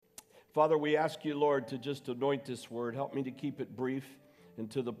Father, we ask you, Lord, to just anoint this word. Help me to keep it brief and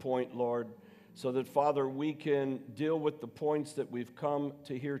to the point, Lord, so that, Father, we can deal with the points that we've come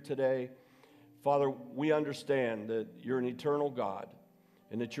to hear today. Father, we understand that you're an eternal God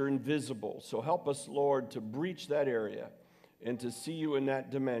and that you're invisible. So help us, Lord, to breach that area and to see you in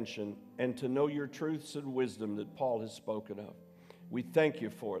that dimension and to know your truths and wisdom that Paul has spoken of. We thank you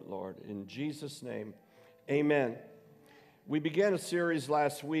for it, Lord. In Jesus' name, amen. We began a series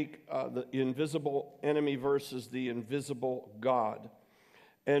last week, the invisible enemy versus the invisible God.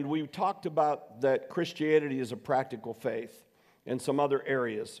 And we talked about that Christianity is a practical faith and some other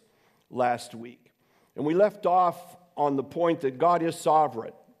areas last week. And we left off on the point that God is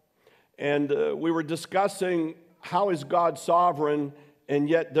sovereign. And we were discussing how is God sovereign, and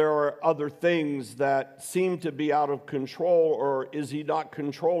yet there are other things that seem to be out of control, or is he not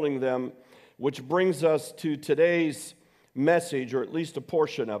controlling them? Which brings us to today's message, or at least a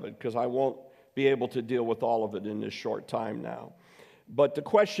portion of it, because I won't be able to deal with all of it in this short time now. But the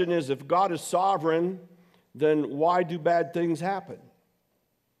question is, if God is sovereign, then why do bad things happen?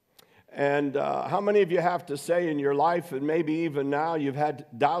 And how many of you have to say in your life, and maybe even now, you've had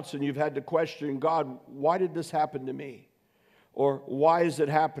doubts and you've had to question, God, why did this happen to me? Or why is it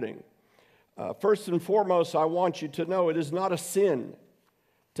happening? First and foremost, I want you to know it is not a sin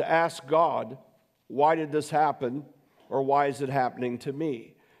to ask God, why did this happen? Or why is it happening to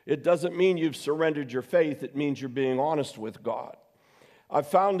me? It doesn't mean you've surrendered your faith. It means you're being honest with God. I've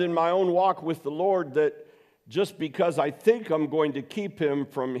found in my own walk with the Lord that just because I think I'm going to keep him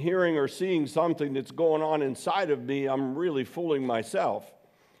from hearing or seeing something that's going on inside of me, I'm really fooling myself.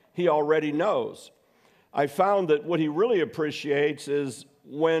 He already knows. I found that what he really appreciates is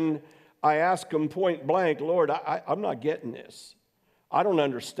when I ask him point blank, Lord, I'm not getting this. I don't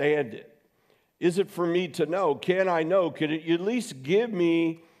understand it. Is it for me to know? Can I know? Could it at least give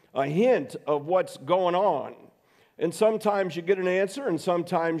me a hint of what's going on? And sometimes you get an answer and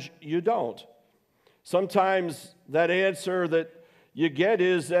sometimes you don't. Sometimes that answer that you get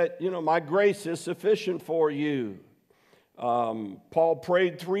is that, my grace is sufficient for you. Paul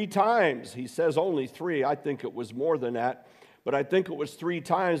prayed 3 times. He says only 3. I think it was more than that. But I think it was 3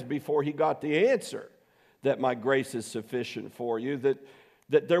 times before he got the answer that my grace is sufficient for you,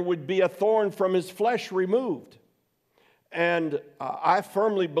 that there would be a thorn from his flesh removed. And I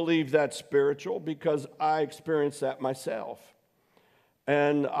firmly believe that's spiritual because I experienced that myself.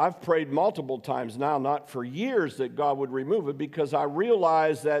 And I've prayed multiple times now, not for years, that God would remove it because I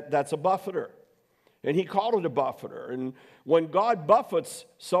realize that that's a buffeter. And he called it a buffeter. And when God buffets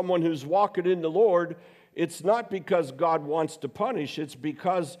someone who's walking in the Lord, it's not because God wants to punish. It's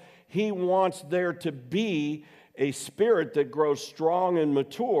because he wants there to be a spirit that grows strong and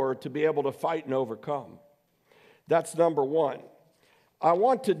mature to be able to fight and overcome. That's number one. I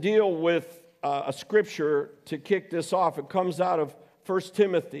want to deal with a scripture to kick this off. It comes out of 1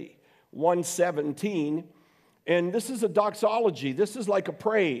 Timothy 1:17. And this is a doxology. This is like a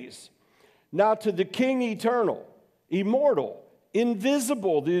praise. Now to the King eternal, immortal,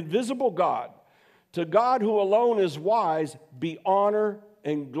 invisible, the invisible God, to God who alone is wise, be honor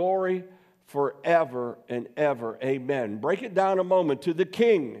and glory forever and ever. Amen. Break it down a moment. To the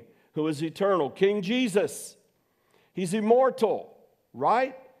King who is eternal, King Jesus. He's immortal,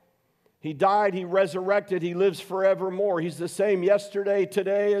 right? He died, he resurrected, he lives forevermore. He's the same yesterday,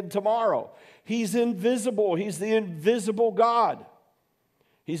 today, and tomorrow. He's invisible. He's the invisible God.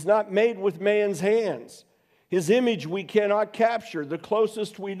 He's not made with man's hands. His image we cannot capture. The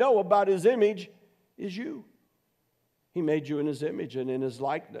closest we know about his image is you. He made you in his image and in his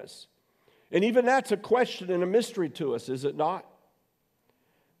likeness. And even that's a question and a mystery to us, is it not?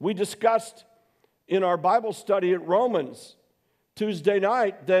 We discussed in our Bible study at Romans Tuesday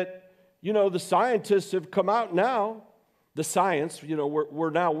night that, the scientists have come out now. The science, we're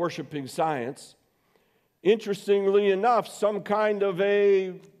now worshiping science. Interestingly enough, some kind of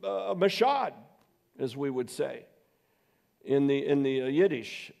a mashad, as we would say in the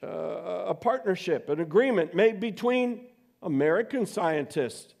Yiddish, a partnership, an agreement made between American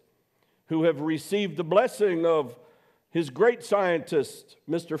scientists who have received the blessing of his great scientist,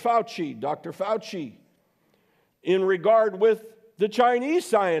 Mr. Fauci, Dr. Fauci, in regard with the Chinese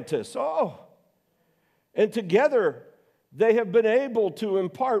scientists. And together they have been able to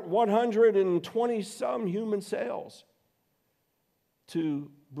impart 120-some human cells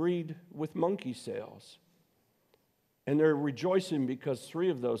to breed with monkey cells. And they're rejoicing because 3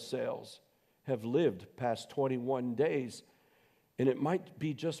 of those cells have lived past 21 days. And it might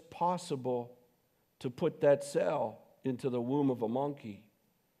be just possible to put that cell into the womb of a monkey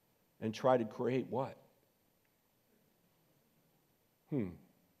and try to create what?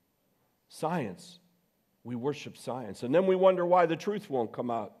 Science. We worship science. And then we wonder why the truth won't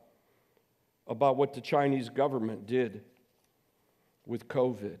come out about what the Chinese government did with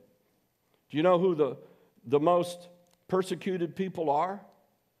COVID. Do you know who the most persecuted people are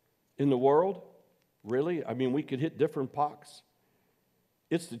in the world? Really? I mean, we could hit different pox.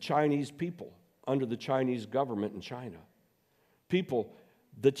 It's the Chinese people under the Chinese government in China. People,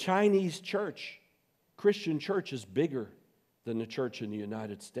 the Chinese church, Christian church, is bigger than the church in the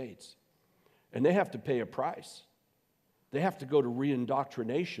United States. And they have to pay a price. They have to go to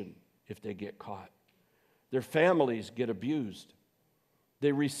re-indoctrination if they get caught. Their families get abused.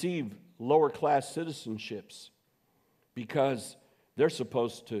 They receive lower class citizenships because they're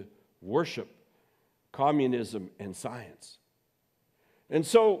supposed to worship communism and science. And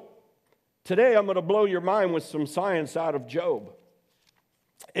so today I'm going to blow your mind with some science out of Job.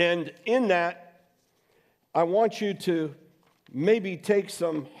 And in that, I want you to maybe take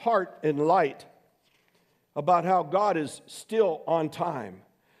some heart and light about how God is still on time.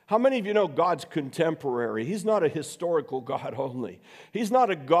 How many of you know God's contemporary? He's not a historical God only. He's not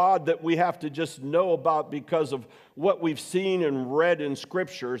a God that we have to just know about because of what we've seen and read in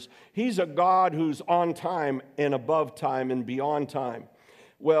scriptures. He's a God who's on time and above time and beyond time.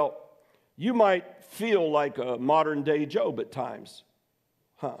 Well, you might feel like a modern day Job at times.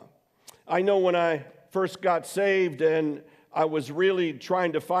 I know when I first got saved and I was really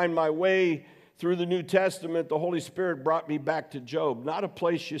trying to find my way through the New Testament, the Holy Spirit brought me back to Job, not a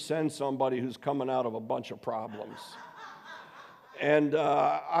place you send somebody who's coming out of a bunch of problems. And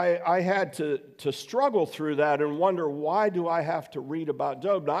I had to struggle through that and wonder, why do I have to read about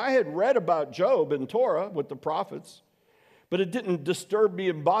Job? Now, I had read about Job in Torah with the prophets, but it didn't disturb me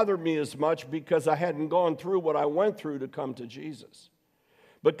and bother me as much because I hadn't gone through what I went through to come to Jesus.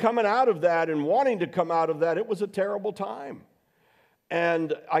 But coming out of that and wanting to come out of that, it was a terrible time.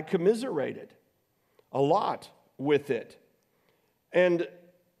 And I commiserated a lot with it. And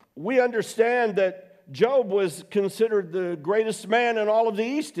we understand that Job was considered the greatest man in all of the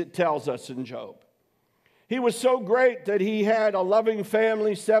East, it tells us in Job. He was so great that he had a loving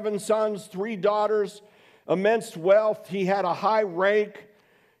family, 7 sons, 3 daughters, immense wealth. He had a high rank.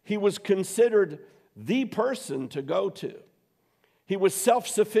 He was considered the person to go to. He was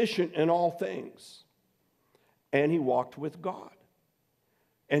self-sufficient in all things. And he walked with God.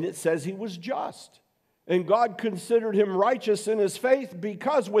 And it says he was just. And God considered him righteous in his faith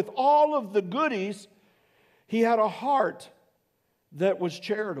because with all of the goodies, he had a heart that was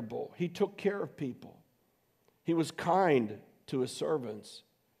charitable. He took care of people. He was kind to his servants.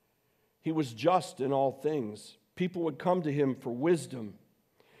 He was just in all things. People would come to him for wisdom.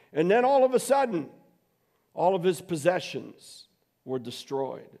 And then all of a sudden, all of his possessions were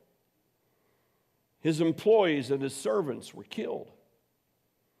destroyed. His employees and his servants were killed.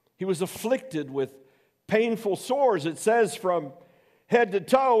 He was afflicted with painful sores, it says, from head to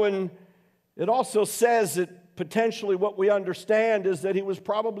toe. And it also says that potentially what we understand is that he was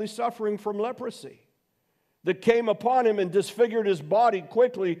probably suffering from leprosy that came upon him and disfigured his body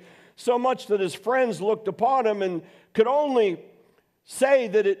quickly, so much that his friends looked upon him and could only say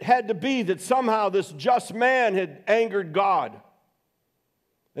that it had to be that somehow this just man had angered God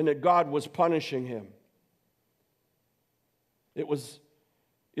and that God was punishing him. It was,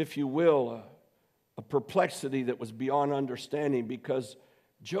 if you will, a perplexity that was beyond understanding, because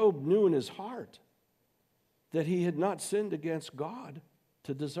Job knew in his heart that he had not sinned against God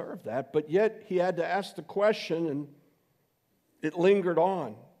to deserve that, but yet he had to ask the question, and it lingered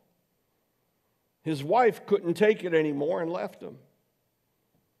on. His wife couldn't take it anymore and left him.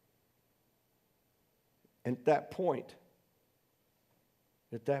 And at that point,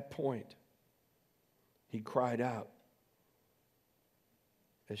 he cried out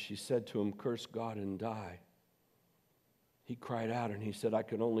as she said to him, "Curse God and die." He cried out and he said, "I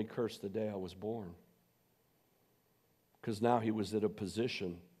can only curse the day I was born." Because now he was at a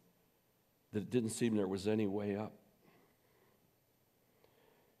position that it didn't seem there was any way up.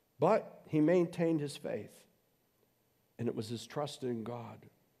 But he maintained his faith, and it was his trust in God.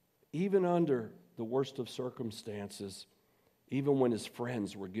 Even under the worst of circumstances, even when his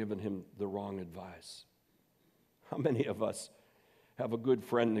friends were giving him the wrong advice. How many of us have a good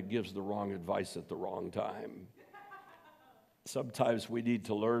friend that gives the wrong advice at the wrong time? Sometimes we need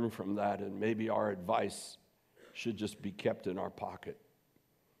to learn from that, and maybe our advice should just be kept in our pocket.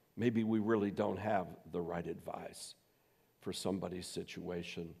 Maybe we really don't have the right advice for somebody's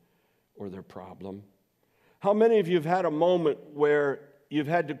situation or their problem. How many of you have had a moment where you've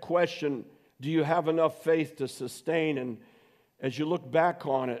had to question, do you have enough faith to sustain? And as you look back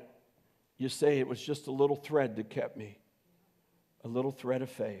on it, you say, it was just a little thread that kept me, a little thread of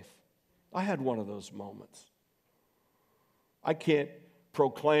faith. I had one of those moments. I can't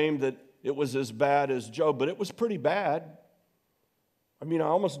proclaim that it was as bad as Job, but it was pretty bad. I mean, I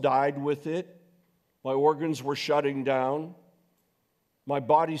almost died with it. My organs were shutting down. My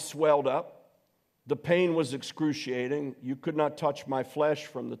body swelled up. The pain was excruciating. You could not touch my flesh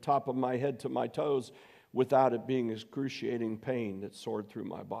from the top of my head to my toes without it being excruciating pain that soared through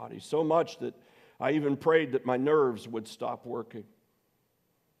my body. So much that I even prayed that my nerves would stop working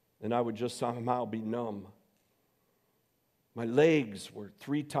and I would just somehow be numb. My legs were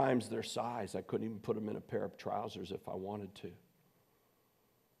 3 times their size. I couldn't even put them in a pair of trousers if I wanted to.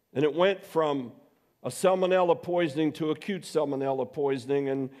 And it went from a salmonella poisoning to acute salmonella poisoning,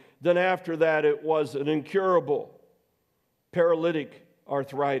 and then after that it was an incurable paralytic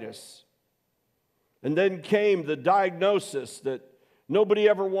arthritis. And then came the diagnosis that nobody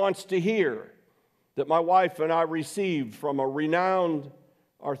ever wants to hear, that my wife and I received from a renowned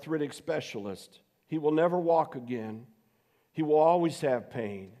arthritic specialist. He will never walk again. He will always have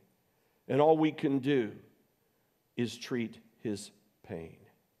pain. And all we can do is treat his pain.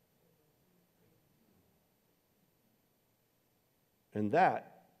 And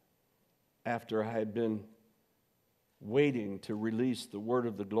that, after I had been waiting to release the word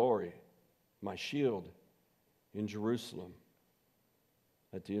of the glory, my shield in Jerusalem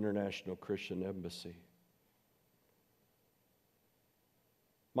at the International Christian Embassy.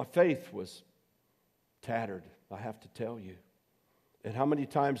 My faith was tattered, I have to tell you. And how many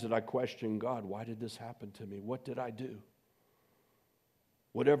times did I question God? Why did this happen to me? What did I do?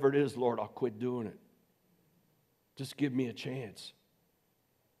 Whatever it is, Lord, I'll quit doing it. Just give me a chance.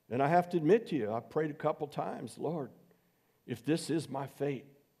 And I have to admit to you, I prayed a couple times, Lord, if this is my fate,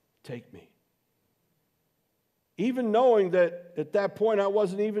 take me. Even knowing that at that point I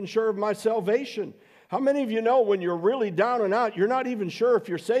wasn't even sure of my salvation. How many of you know when you're really down and out, you're not even sure if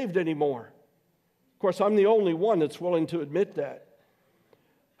you're saved anymore? Of course, I'm the only one that's willing to admit that.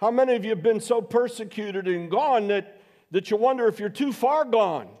 How many of you have been so persecuted and gone that you wonder if you're too far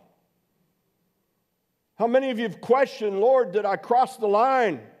gone? How many of you have questioned, Lord, did I cross the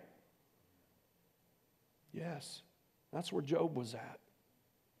line? Yes, that's where Job was at.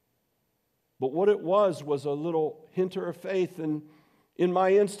 But what it was a little hinter of faith. And in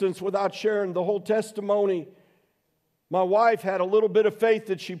my instance, without sharing the whole testimony, my wife had a little bit of faith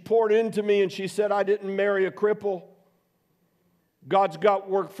that she poured into me, and she said, I didn't marry a cripple. God's got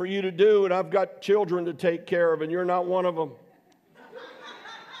work for you to do, and I've got children to take care of, and you're not one of them.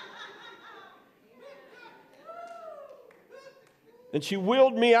 And she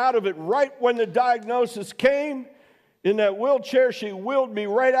wheeled me out of it right when the diagnosis came. In that wheelchair, she wheeled me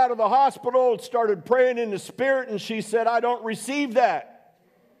right out of the hospital and started praying in the Spirit, and she said, I don't receive that.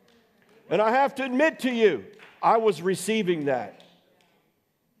 And I have to admit to you, I was receiving that.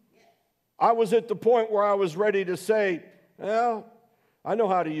 I was at the point where I was ready to say, well, I know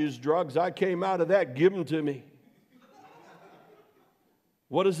how to use drugs. I came out of that. Give them to me.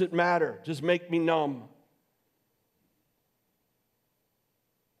 What does it matter? Just make me numb.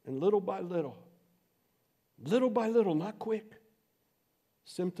 And little by little, not quick,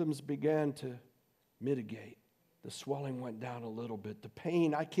 symptoms began to mitigate. The swelling went down a little bit. The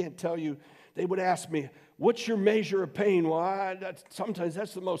pain, I can't tell you. They would ask me, what's your measure of pain? Well, sometimes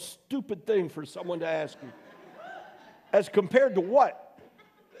that's the most stupid thing for someone to ask you. As compared to what?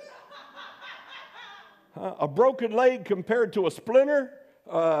 A broken leg compared to a splinter?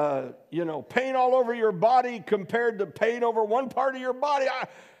 Pain all over your body compared to pain over one part of your body?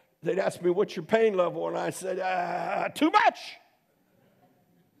 They'd ask me, what's your pain level? And I said, too much.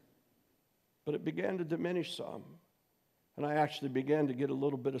 But it began to diminish some. And I actually began to get a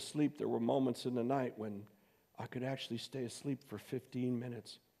little bit of sleep. There were moments in the night when I could actually stay asleep for 15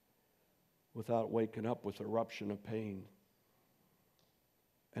 minutes without waking up with eruption of pain.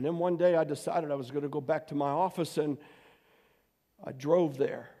 And then one day I decided I was going to go back to my office, and I drove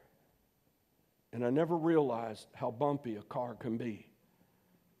there. And I never realized how bumpy a car can be.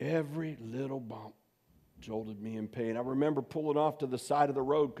 Every little bump jolted me in pain. I remember pulling off to the side of the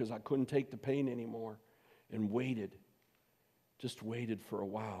road because I couldn't take the pain anymore and just waited for a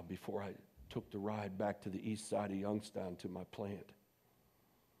while before I took the ride back to the east side of Youngstown to my plant.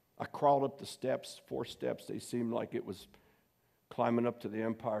 I crawled up the steps, 4 steps. They seemed like it was climbing up to the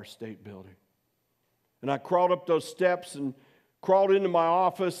Empire State Building. And I crawled up those steps and crawled into my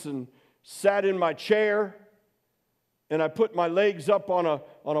office and sat in my chair. And I put my legs up on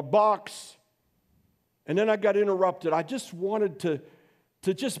a box, and then I got interrupted. I just wanted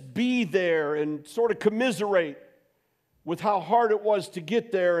to just be there and sort of commiserate with how hard it was to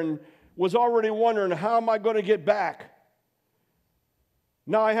get there, and was already wondering, how am I going to get back?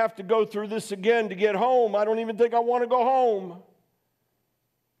 Now I have to go through this again to get home. I don't even think I want to go home.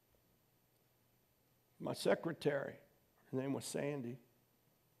 My secretary, her name was Sandy,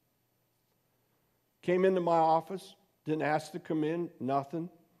 came into my office, didn't ask to come in, nothing.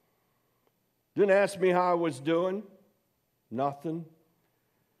 Didn't ask me how I was doing, nothing.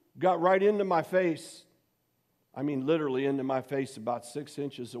 Got right into my face. I mean, literally into my face, about 6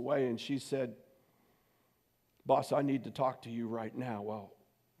 inches away, and she said, "Boss, I need to talk to you right now." Well,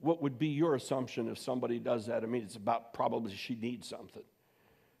 what would be your assumption if somebody does that? I mean, it's about probably she needs something,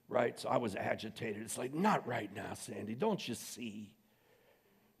 right? So I was agitated. It's like, "Not right now, Sandy. Don't you see?"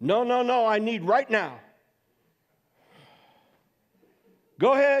 No, I need right now.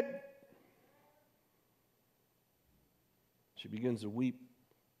 Go ahead. She begins to weep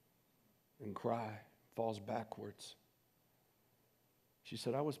and cry, falls backwards. She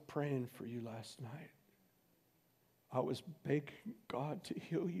said, "I was praying for you last night. I was begging God to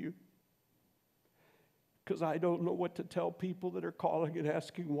heal you because I don't know what to tell people that are calling and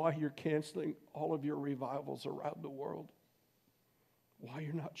asking why you're canceling all of your revivals around the world, why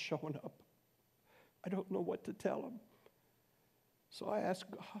you're not showing up. I don't know what to tell them." So I asked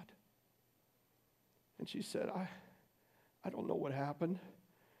God. And she said, I don't know what happened.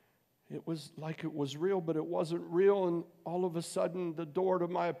 It was like it was real, but it wasn't real. And all of a sudden, the door to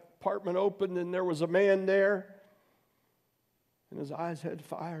my apartment opened, and there was a man there. And his eyes had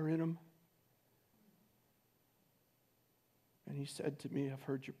fire in them. And he said to me, "I've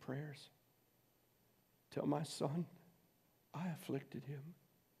heard your prayers. Tell my son I afflicted him,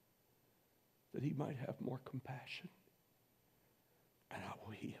 that he might have more compassion, and I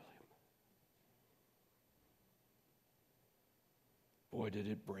will heal him." Boy, did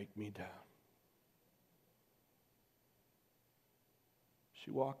it break me down. She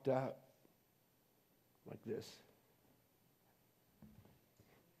walked out like this.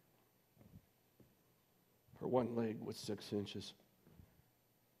 Her one leg was 6 inches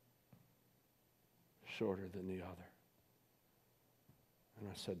shorter than the other. And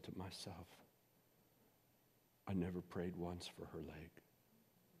I said to myself, I never prayed once for her leg.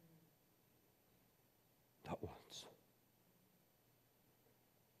 Not once.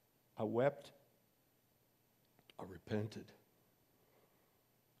 I wept. I repented.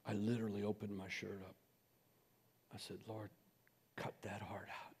 I literally opened my shirt up. I said, "Lord, cut that heart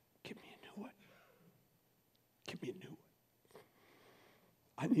out. Give me a new one. Give me a new one.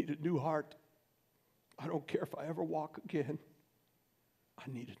 I need a new heart. I don't care if I ever walk again. I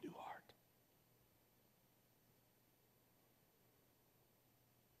need a new heart."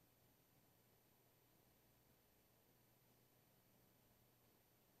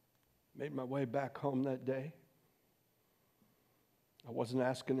 Made my way back home that day. I wasn't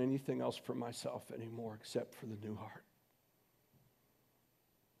asking anything else for myself anymore except for the new heart.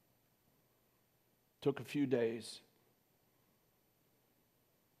 Took a few days,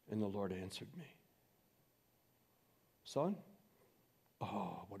 and the Lord answered me. "Son?"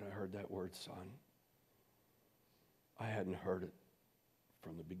 Oh, when I heard that word, son, I hadn't heard it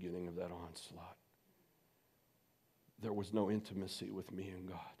from the beginning of that onslaught. There was no intimacy with me and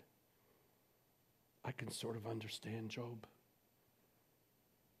God. I can sort of understand Job.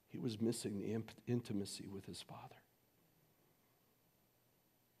 He was missing the intimacy with his father.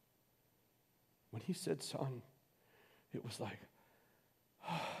 When he said son, it was like,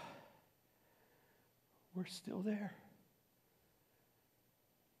 we're still there.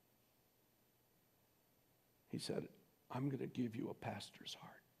 He said, "I'm going to give you a pastor's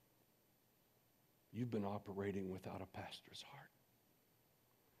heart. You've been operating without a pastor's heart."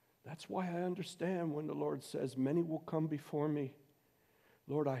 That's why I understand when the Lord says, "Many will come before me.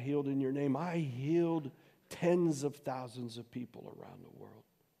 Lord, I healed in your name." I healed tens of thousands of people around the world.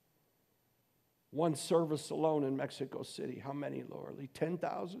 One service alone in Mexico City, how many, Lord?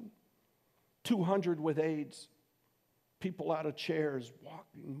 10,000? 200 with AIDS. People out of chairs,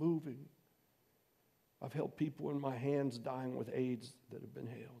 walking, moving. I've held people in my hands dying with AIDS that have been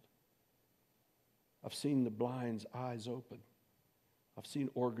healed. I've seen the blind's eyes open. I've seen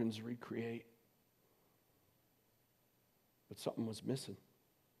organs recreate. But something was missing.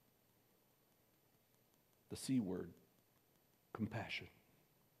 The C word, compassion.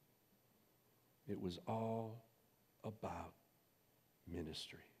 It was all about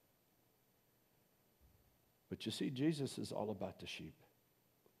ministry. But you see, Jesus is all about the sheep.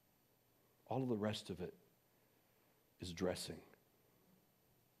 All of the rest of it is dressing.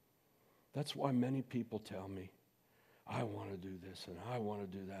 That's why many people tell me, "I want to do this, and I want to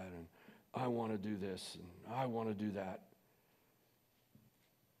do that, and I want to do this, and I want to do that."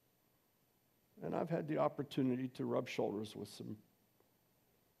 And I've had the opportunity to rub shoulders with some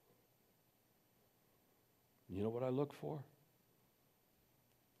You know what I look for?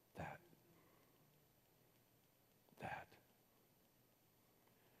 That.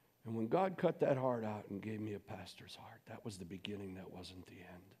 And when God cut that heart out and gave me a pastor's heart, that was the beginning, that wasn't the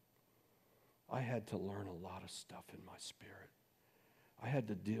end. I had to learn a lot of stuff in my spirit. I had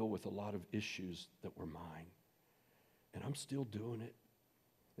to deal with a lot of issues that were mine. And I'm still doing it.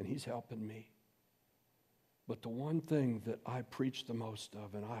 And He's helping me. But the one thing that I preach the most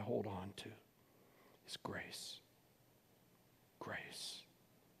of and I hold on to is grace. Grace.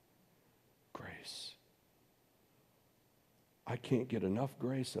 Grace. I can't get enough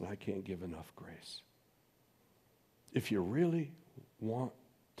grace and I can't give enough grace. If you really want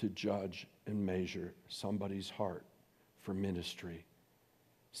to judge and measure somebody's heart for ministry,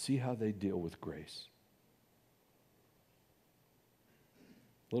 see how they deal with grace.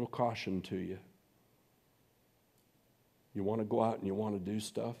 A little caution to you. You want to go out and you want to do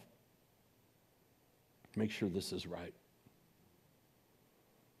stuff? Make sure this is right.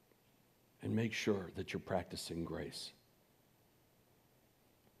 And make sure that you're practicing grace.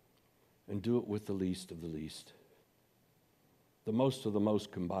 And do it with the least of the least. The most of the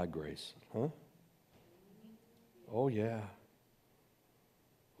most can buy grace. Huh? Oh, yeah.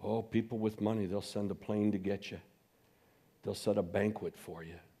 Oh, people with money, they'll send a plane to get you. They'll set a banquet for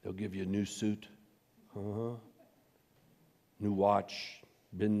you. They'll give you a new suit. Uh-huh. New watch.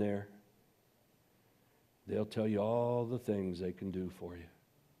 Been there. They'll tell you all the things they can do for you.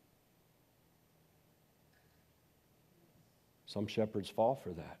 Some shepherds fall for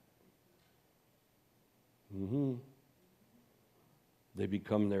that. They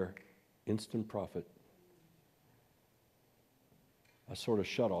become their instant prophet. I sort of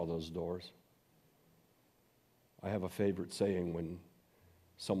shut all those doors. I have a favorite saying when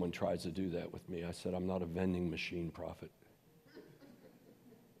someone tries to do that with me. I said, I'm not a vending machine prophet.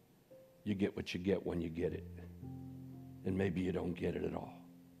 You get what you get when you get it. And maybe you don't get it at all.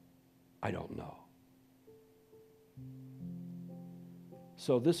 I don't know.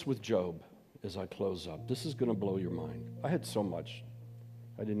 So this with Job, as I close up, this is going to blow your mind. I had so much.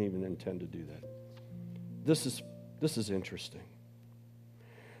 I didn't even intend to do that. This is interesting.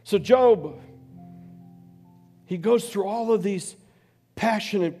 So Job, he goes through all of these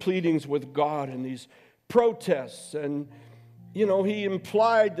passionate pleadings with God and these protests. And, you know, he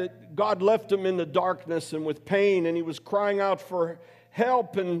implied that God left him in the darkness and with pain, and he was crying out for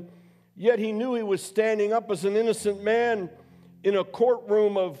help. And yet he knew he was standing up as an innocent man in a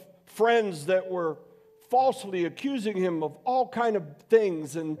courtroom of friends that were falsely accusing him of all kind of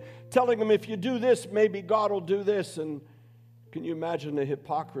things and telling him, if you do this, maybe God will do this. And can you imagine the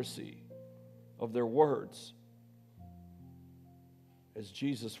hypocrisy of their words? As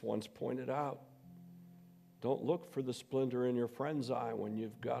Jesus once pointed out, don't look for the splinter in your friend's eye when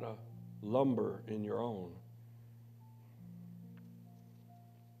you've got a lumber in your own.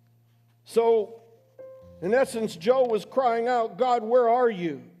 So, in essence, Job was crying out, God, where are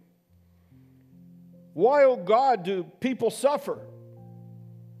you? Why, oh God, do people suffer?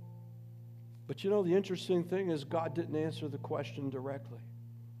 But you know, the interesting thing is God didn't answer the question directly.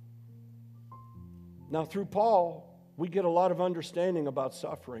 Now, through Paul, we get a lot of understanding about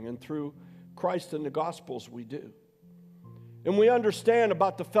suffering, and through Christ and the Gospels, we do. And we understand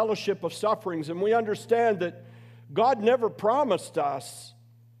about the fellowship of sufferings, and we understand that God never promised us,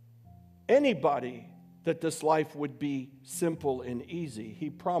 anybody, that this life would be simple and easy. He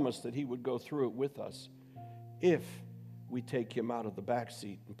promised that He would go through it with us if we take Him out of the back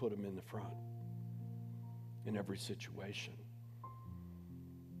seat and put Him in the front in every situation.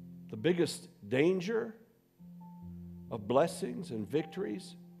 The biggest danger of blessings and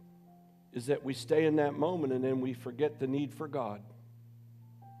victories is that we stay in that moment and then we forget the need for God.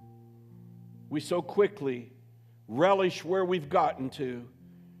 We so quickly relish where we've gotten to,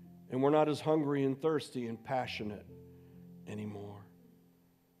 and we're not as hungry and thirsty and passionate anymore.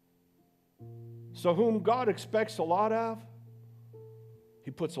 So whom God expects a lot of,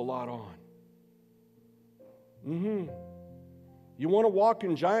 He puts a lot on. You want to walk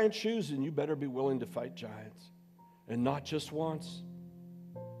in giant shoes, and you better be willing to fight giants. And not just once,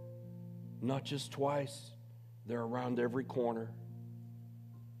 not just twice. They're around every corner.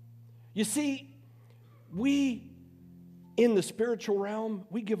 You see, we in the spiritual realm,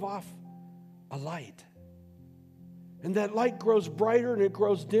 we give off a light. And that light grows brighter and it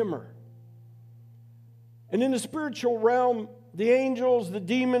grows dimmer. And in the spiritual realm, the angels, the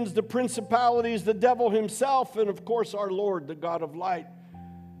demons, the principalities, the devil himself, and of course our Lord, the God of light,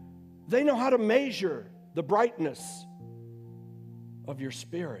 they know how to measure the brightness of your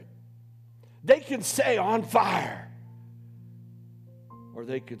spirit. They can say on fire, or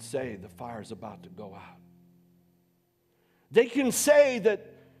they could say the fire's about to go out. They can say that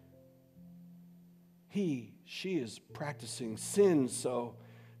she is practicing sin, so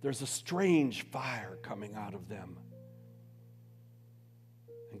there's a strange fire coming out of them.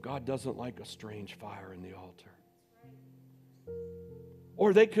 And God doesn't like a strange fire in the altar.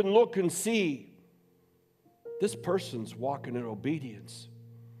 Or they can look and see this person's walking in obedience,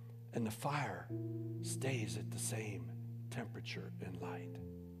 and the fire stays at the same temperature and light.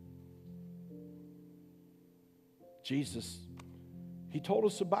 Jesus, He told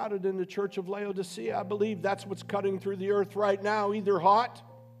us about it in the church of Laodicea. I believe that's what's cutting through the earth right now, either hot,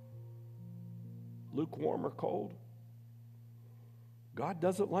 lukewarm, or cold. God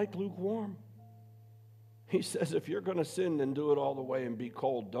doesn't like lukewarm. He says, if you're going to sin, then do it all the way and be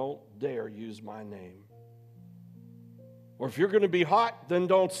cold. Don't dare use my name. Or if you're going to be hot, then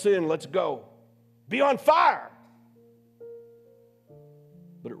don't sin. Let's go. Be on fire.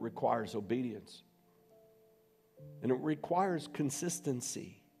 But it requires obedience. And it requires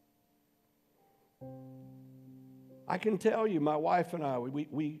consistency. I can tell you, my wife and I,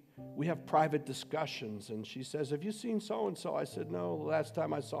 we have private discussions, and she says, have you seen so-and-so? I said, no, the last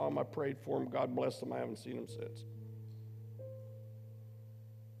time I saw him, I prayed for him. God bless him. I haven't seen him since.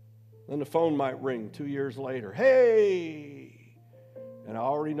 Then the phone might ring 2 years later. Hey! And I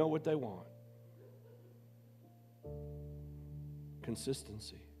already know what they want.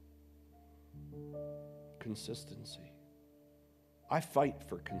 Consistency. Consistency. I fight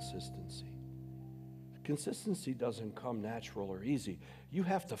for consistency. Consistency doesn't come natural or easy. You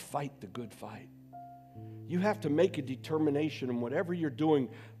have to fight the good fight. You have to make a determination in whatever you're doing.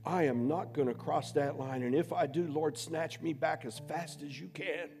 I am not going to cross that line. And if I do, Lord, snatch me back as fast as you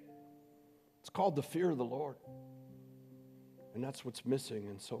can. It's called the fear of the Lord. And that's what's missing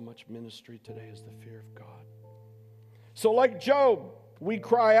in so much ministry today is the fear of God. So like Job, we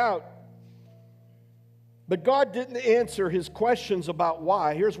cry out. But God didn't answer his questions about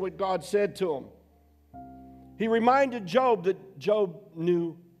why. Here's what God said to him. He reminded Job that Job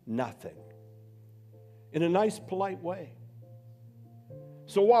knew nothing in a nice, polite way.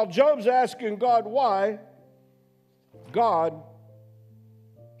 So while Job's asking God why, God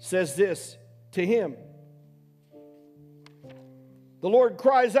says this to him. The Lord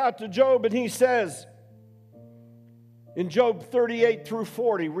cries out to Job and he says in Job 38 through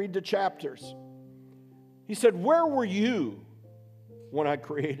 40, read the chapters. He said, where were you when I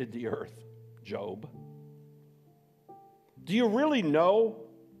created the earth, Job? Do you really know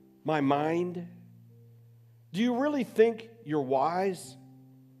my mind? Do you really think you're wise?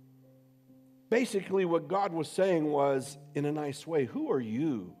 Basically, what God was saying was, in a nice way, who are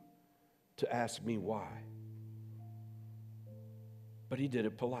you to ask me why? But he did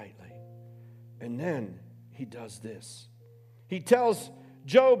it politely. And then he does this. He tells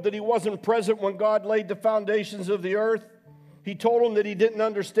Job that he wasn't present when God laid the foundations of the earth. He told him that he didn't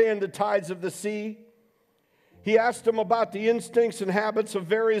understand the tides of the sea. He asked him about the instincts and habits of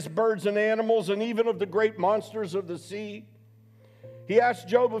various birds and animals and even of the great monsters of the sea. He asked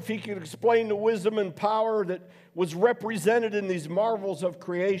Job if he could explain the wisdom and power that was represented in these marvels of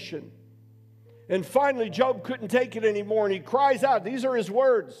creation. And finally, Job couldn't take it anymore, and he cries out. These are his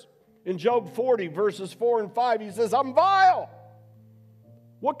words in Job 40, verses 4 and 5. He says, I'm vile.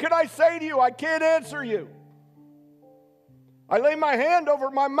 What can I say to you? I can't answer you. I lay my hand over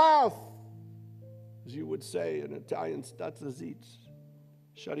my mouth. As you would say in Italian, stazza zit,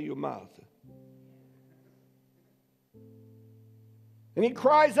 shut your mouth. And he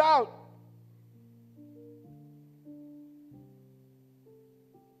cries out.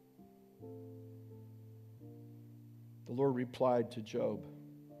 The Lord replied to Job,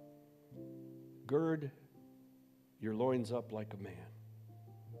 gird your loins up like a man.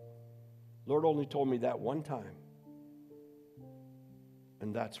 Lord only told me that one time.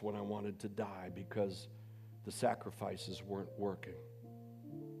 And that's when I wanted to die because the sacrifices weren't working.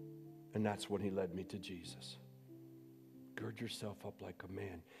 And that's when he led me to Jesus. Gird yourself up like a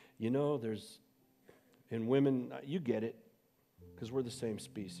man. You know, in women, you get it, because we're the same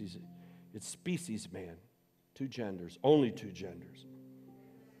species. It's species man, 2 genders, only 2 genders,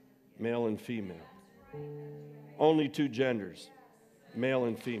 male and female. Only 2 genders, male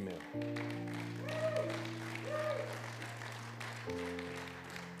and female.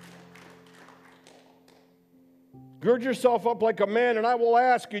 Gird yourself up like a man, and I will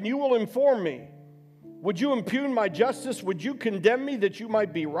ask, and you will inform me. Would you impugn my justice? Would you condemn me that you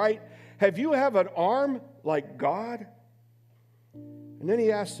might be right? Have you have an arm like God? And then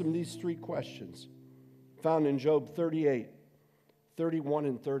he asks him these 3 questions found in Job 38, 31,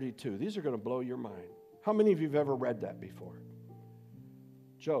 and 32. These are going to blow your mind. How many of you have ever read that before?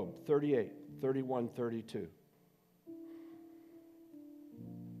 Job 38, 31, 32.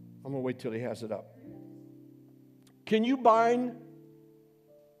 I'm going to wait till he has it up. Can you bind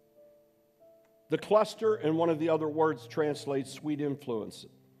the cluster, and one of the other words translates sweet influence,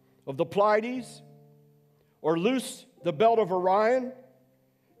 of the Pleiades, or loose the belt of Orion?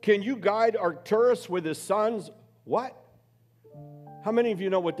 Can you guide Arcturus with his sons? What? How many of you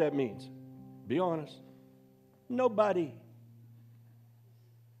know what that means? Be honest. Nobody.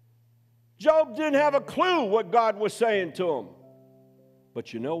 Job didn't have a clue what God was saying to him.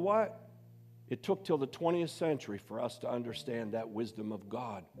 But you know what? It took till the 20th century for us to understand that wisdom of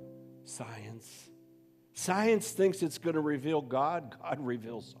God. Science. Science thinks it's going to reveal God. God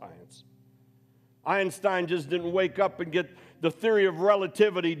reveals science. Einstein just didn't wake up and get the theory of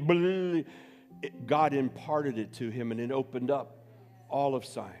relativity. God imparted it to him, and it opened up all of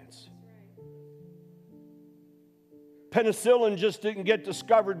science. Penicillin just didn't get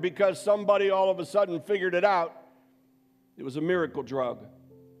discovered because somebody all of a sudden figured it out. It was a miracle drug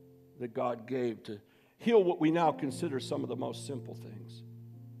that God gave to heal what we now consider some of the most simple things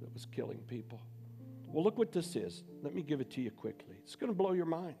that was killing people. Well, look what this is. Let me give it to you quickly. It's going to blow your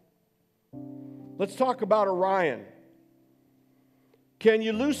mind. Let's talk about Orion. Can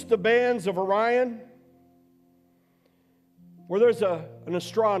you loose the bands of Orion? Well, there's an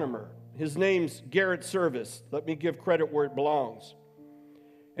astronomer. His name's Garrett Serviss. Let me give credit where it belongs.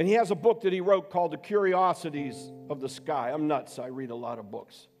 And he has a book that he wrote called The Curiosities of the Sky. I'm nuts. I read a lot of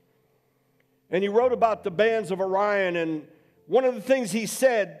books. And he wrote about the bands of Orion, and one of the things he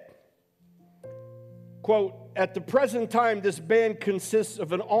said, quote, "At the present time, this band consists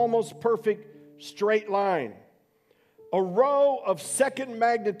of an almost perfect straight line, a row of second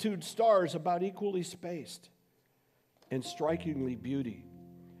magnitude stars about equally spaced and strikingly beauty.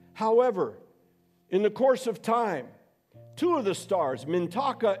 However, in the course of time, two of the stars,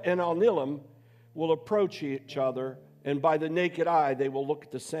 Mintaka and Alnilam, will approach each other, and by the naked eye they will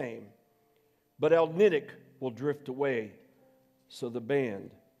look the same. But Alnitic will drift away, so the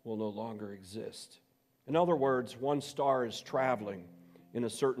band will no longer exist." In other words, one star is traveling in a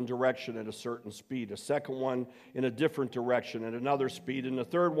certain direction at a certain speed, a second one in a different direction at another speed, and the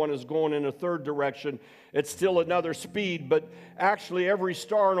third one is going in a third direction at still another speed. But actually every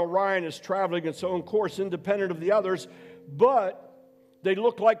star in Orion is traveling its own course independent of the others, but they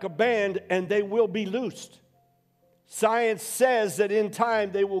look like a band and they will be loosed. Science says that in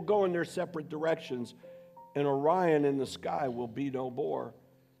time they will go in their separate directions, and Orion in the sky will be no more.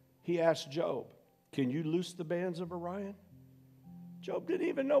 He asked Job, "Can you loose the bands of Orion?" Job didn't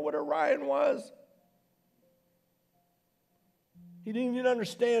even know what Orion was. He didn't even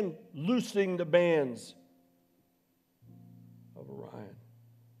understand loosing the bands of Orion.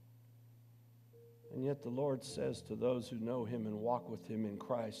 And yet the Lord says to those who know him and walk with him in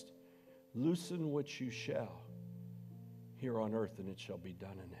Christ, "Loosen what you shall here on earth, and it shall be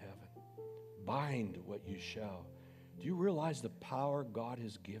done in heaven. Bind what you shall." Do you realize the power God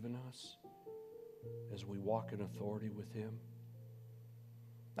has given us as we walk in authority with him?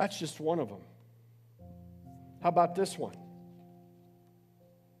 That's just one of them. How about this one?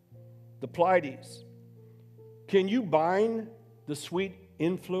 The Pleiades. Can you bind the sweet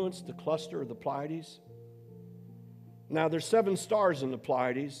influence, the cluster of the Pleiades? Now, there's 7 stars in the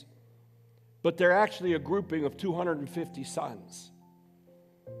Pleiades, but they're actually a grouping of 250 suns.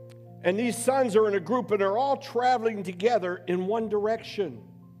 And these suns are in a group, and they're all traveling together in one direction.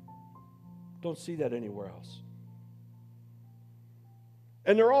 Don't see that anywhere else.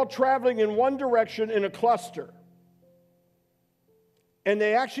 And they're all traveling in one direction in a cluster. And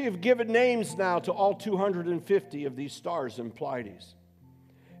they actually have given names now to all 250 of these stars in Pleiades.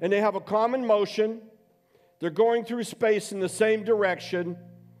 And they have a common motion. They're going through space in the same direction.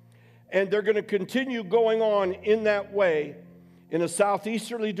 And they're going to continue going on in that way in a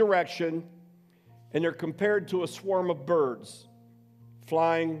southeasterly direction. And they're compared to a swarm of birds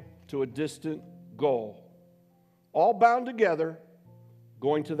flying to a distant goal. All bound together,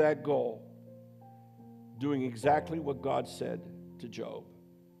 going to that goal, doing exactly what God said to Job.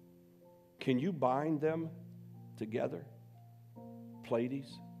 Can you bind them together?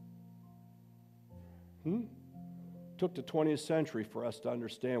 Pleiades? Took the 20th century for us to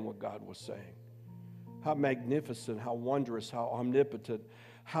understand what God was saying. How magnificent, how wondrous, how omnipotent,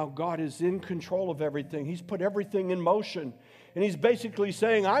 how God is in control of everything. He's put everything in motion. And he's basically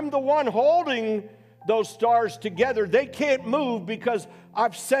saying, I'm the one holding those stars together. They can't move because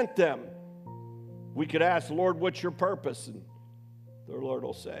I've sent them. We could ask, Lord, what's your purpose? And the Lord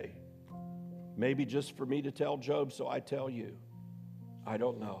will say, maybe just for me to tell Job, so I tell you. I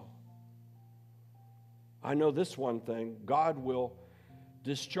don't know. I know this one thing. God will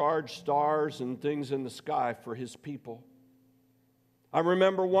discharge stars and things in the sky for his people. I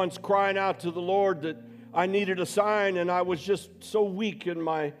remember once crying out to the Lord that I needed a sign, and I was just so weak in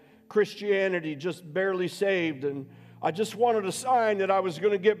my Christianity, just barely saved, and I just wanted a sign that I was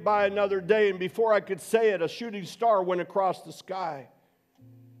going to get by another day. And before I could say it, a shooting star went across the sky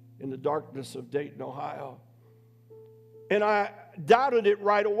in the darkness of Dayton, Ohio. And I doubted it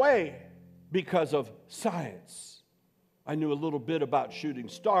right away because of science. I knew a little bit about shooting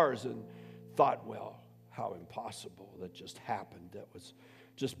stars and thought, well, how impossible. That just happened. That was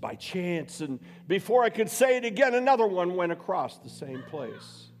just by chance. And before I could say it again, another one went across the same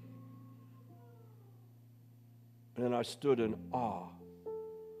place. And I stood in awe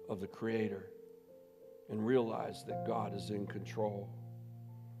of the Creator and realized that God is in control.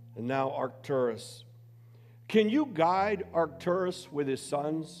 And now Arcturus. Can you guide Arcturus with his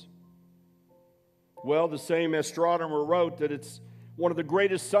suns? Well, the same astronomer wrote that it's one of the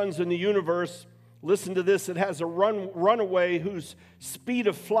greatest suns in the universe. Listen to this. It has a runaway whose speed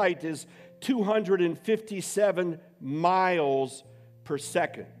of flight is 257 miles per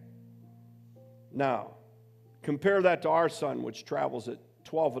second. Now, compare that to our sun, which travels at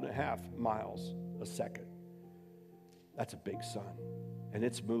 12.5 miles a second. That's a big sun, and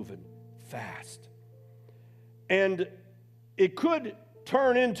it's moving fast. And it could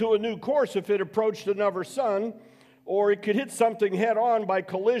turn into a new course if it approached another sun, or it could hit something head on by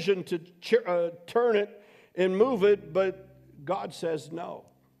collision to turn it and move it, but God says no.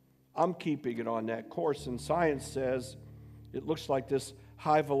 I'm keeping it on that course, and science says it looks like this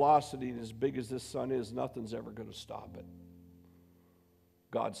high velocity, and as big as this sun is, nothing's ever going to stop it.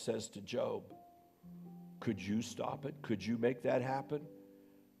 God says to Job, could you stop it? Could you make that happen?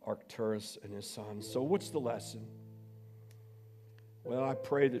 Arcturus and his sons. So what's the lesson? Well, I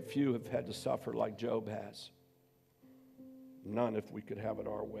pray that few have had to suffer like Job has. None if we could have it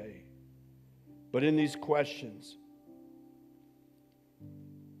our way. But in these questions,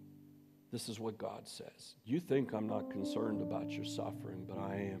 this is what God says. You think I'm not concerned about your suffering, but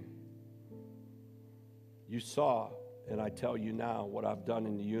I am. You saw, and I tell you now, what I've done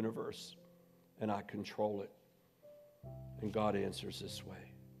in the universe, and I control it. And God answers this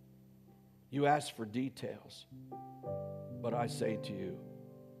way. You ask for details, but I say to you,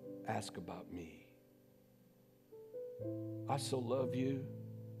 ask about me. I so love you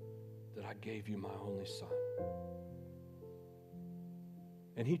that I gave you my only son.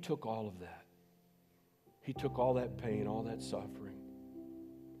 And he took all of that. He took all that pain, all that suffering.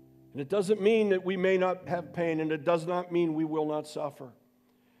 And it doesn't mean that we may not have pain, and it does not mean we will not suffer.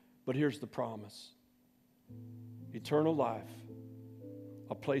 But here's the promise. Eternal life,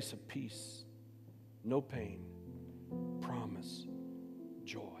 a place of peace, no pain, promise,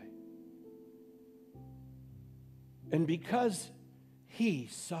 joy. And because he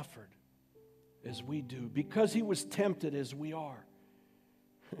suffered as we do, because he was tempted as we are,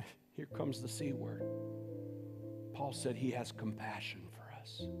 here comes the C word. Paul said he has compassion for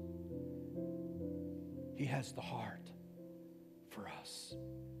us. He has the heart for us.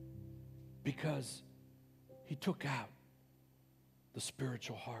 Because he took out the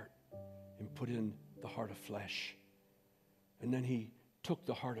spiritual heart and put in the heart of flesh. And then he took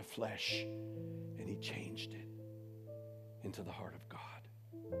the heart of flesh and he changed it into the heart of God.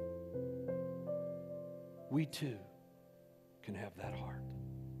 We too can have that heart.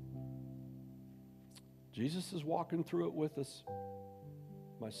 Jesus is walking through it with us,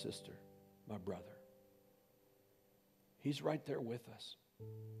 my sister, my brother. He's right there with us.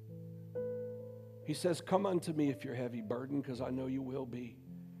 He says, come unto me if you're heavy burdened, because I know you will be,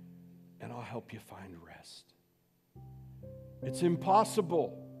 and I'll help you find rest. It's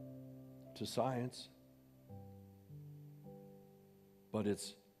impossible to science, but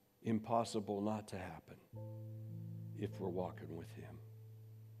it's impossible not to happen if we're walking with him.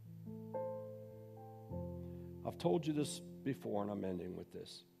 I've told you this before, and I'm ending with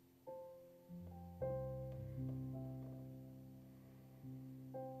this.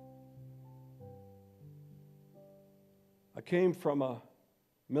 I came from a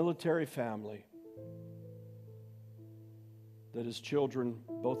military family that as children,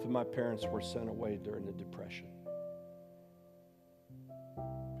 both of my parents were sent away during the Depression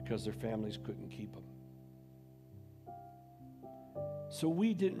because their families couldn't keep them. So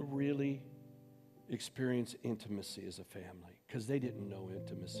we didn't really experience intimacy as a family because they didn't know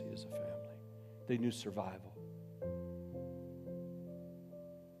intimacy as a family. They knew survival.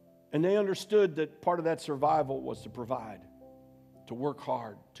 And they understood that part of that survival was to provide, to work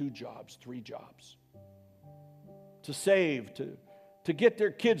hard, 2 jobs, 3 jobs, to save, to get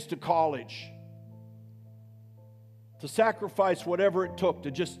their kids to college, to sacrifice whatever it took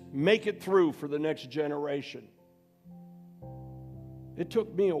to just make it through for the next generation. It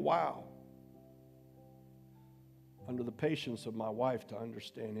took me a while, under the patience of my wife, to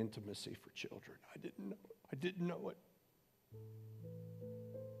understand intimacy for children. I didn't know it. I didn't know it.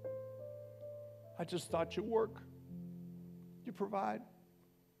 I just thought you work, you provide.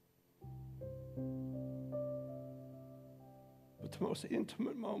 But the most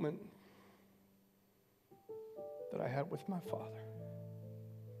intimate moment that I had with my father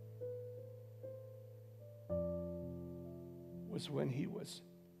was when he was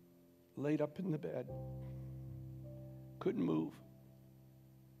laid up in the bed, couldn't move,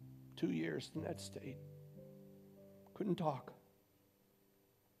 2 years in that state, couldn't talk.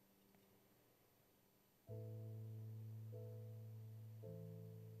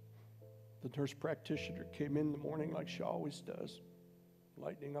 The nurse practitioner came in the morning like she always does,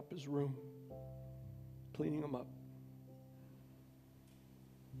 lightening up his room, cleaning him up,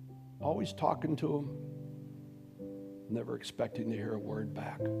 always talking to him, never expecting to hear a word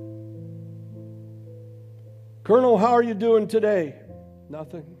back. Colonel, how are you doing today?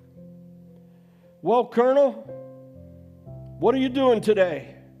 Nothing. Well, Colonel, what are you doing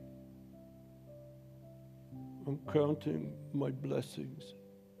today? I'm counting my blessings,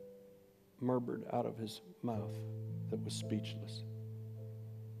 murmured out of his mouth that was speechless.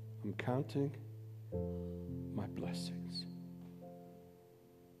 I'm counting my blessings.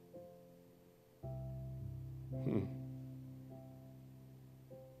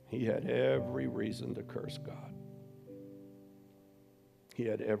 He had every reason to curse God. He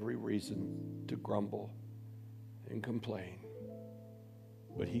had every reason to grumble and complain.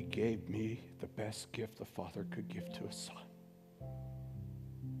 But he gave me the best gift the Father could give to a son.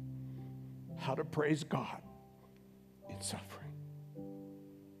 How to praise God in suffering.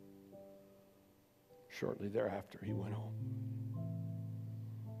 Shortly thereafter, he went home.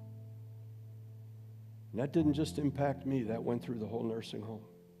 And that didn't just impact me, that went through the whole nursing home.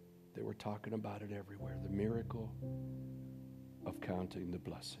 They were talking about it everywhere. The miracle of counting the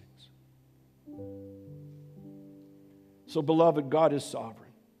blessings. So, beloved, God is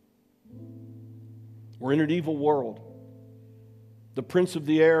sovereign. We're in an evil world. The prince of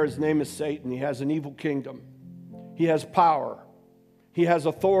the air, his name is Satan. He has an evil kingdom. He has power. He has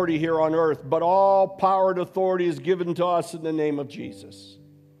authority here on earth. But all power and authority is given to us in the name of Jesus.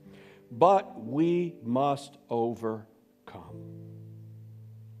 But we must overcome.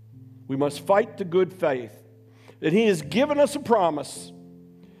 We must fight the good faith that he has given us a promise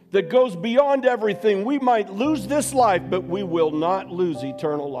that goes beyond everything. We might lose this life, but we will not lose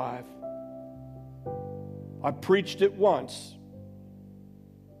eternal life. I preached it once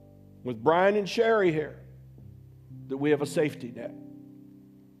with Brian and Sherry here, that we have a safety net.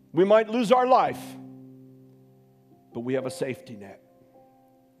 We might lose our life, but we have a safety net.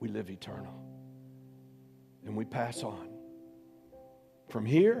 We live eternal. And we pass on from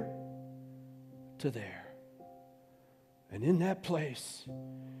here to there. And in that place,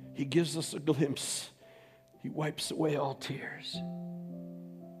 he gives us a glimpse. He wipes away all tears.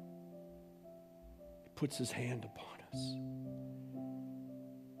 He puts his hand upon us.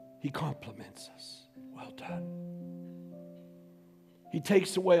 He compliments us. Well done. He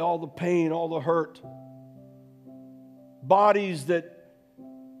takes away all the pain, all the hurt. Bodies that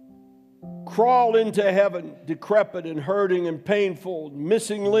crawl into heaven, decrepit and hurting and painful,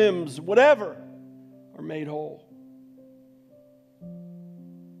 missing limbs, whatever, are made whole.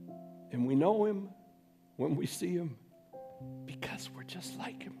 And we know him when we see him because we're just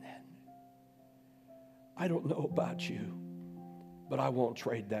like him then. I don't know about you, but I won't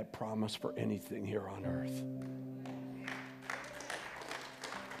trade that promise for anything here on earth.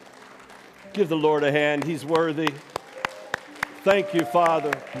 Give the Lord a hand. He's worthy. Thank you,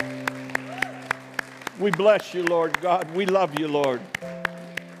 Father. We bless you, Lord God. We love you, Lord.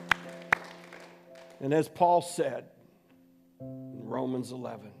 And as Paul said in Romans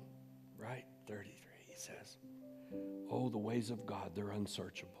 11, right, 33, he says, oh, the ways of God, they're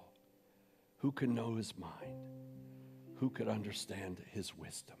unsearchable. Who can know his mind? Who could understand his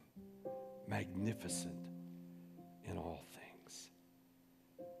wisdom? Magnificent in all things.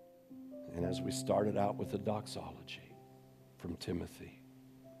 And as we started out with the doxology from Timothy,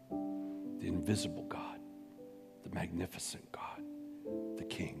 the invisible God, the magnificent God, the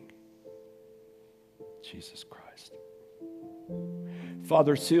King, Jesus Christ.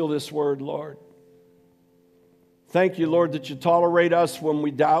 Father, seal this word, Lord. Thank you, Lord, that you tolerate us when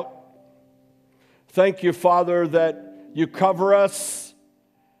we doubt. Thank you, Father, that you cover us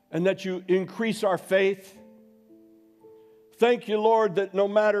and that you increase our faith. Thank you, Lord, that no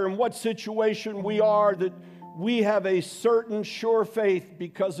matter in what situation we are, that we have a certain sure faith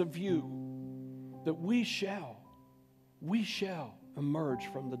because of you, that we shall emerge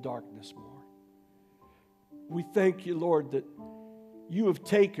from the darkness more. We thank you, Lord, that you have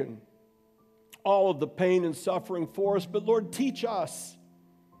taken all of the pain and suffering for us, but Lord, teach us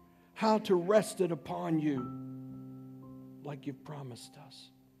how to rest it upon you like you've promised us.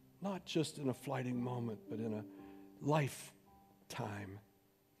 Not just in a fleeting moment, but in a lifetime.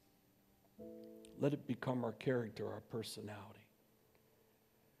 Let it become our character, our personality.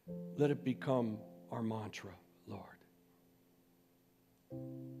 Let it become our mantra, Lord.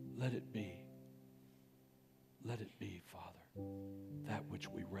 Let it be, Father, that which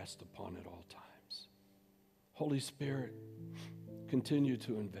we rest upon at all times. Holy Spirit, continue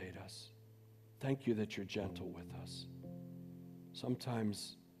to invade us. Thank you that you're gentle with us.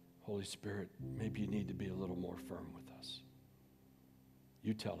 Sometimes, Holy Spirit, maybe you need to be a little more firm with us.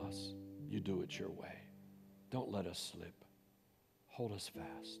 You tell us. You do it your way. Don't let us slip. Hold us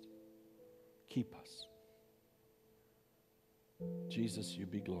fast. Keep us. Jesus, you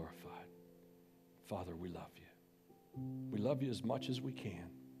be glorified. Father, we love you. We love you as much as we can.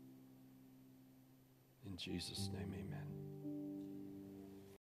 In Jesus' name, amen.